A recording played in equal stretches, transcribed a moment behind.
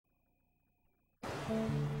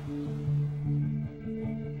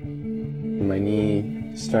My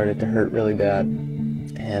knee started to hurt really bad,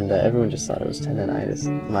 and everyone just thought it was tendonitis.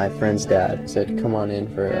 My friend's dad said, "Come on in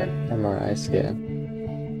for an MRI scan."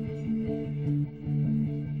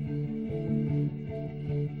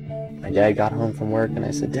 My dad got home from work and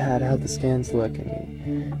I said, "Dad, how'd the scans look?" And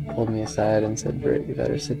he pulled me aside and said, "Britt, you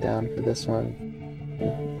better sit down for this one."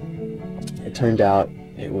 It turned out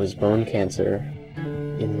it was bone cancer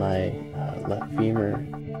in my left femur,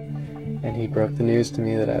 and he broke the news to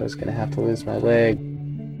me that I was going to have to lose my leg.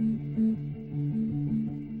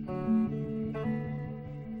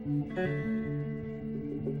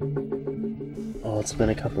 Well, it's been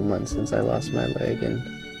a couple months since I lost my leg, and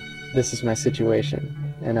this is my situation,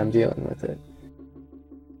 and I'm dealing with it.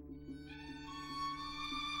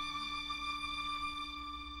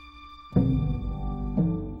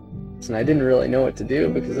 And I didn't really know what to do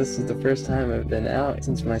because this is the first time I've been out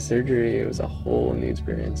since my surgery. It was a whole new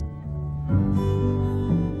experience.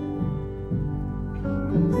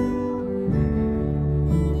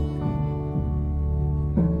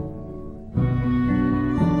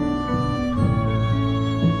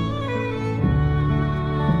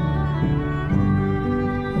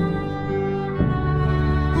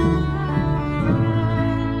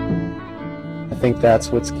 I think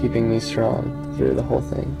that's what's keeping me strong through the whole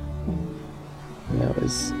thing. You know,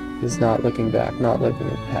 is not looking back, not living in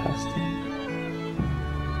the past.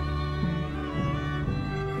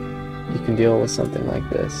 You can deal with something like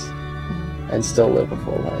this and still live a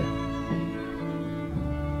full life.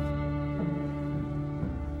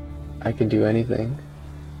 I can do anything.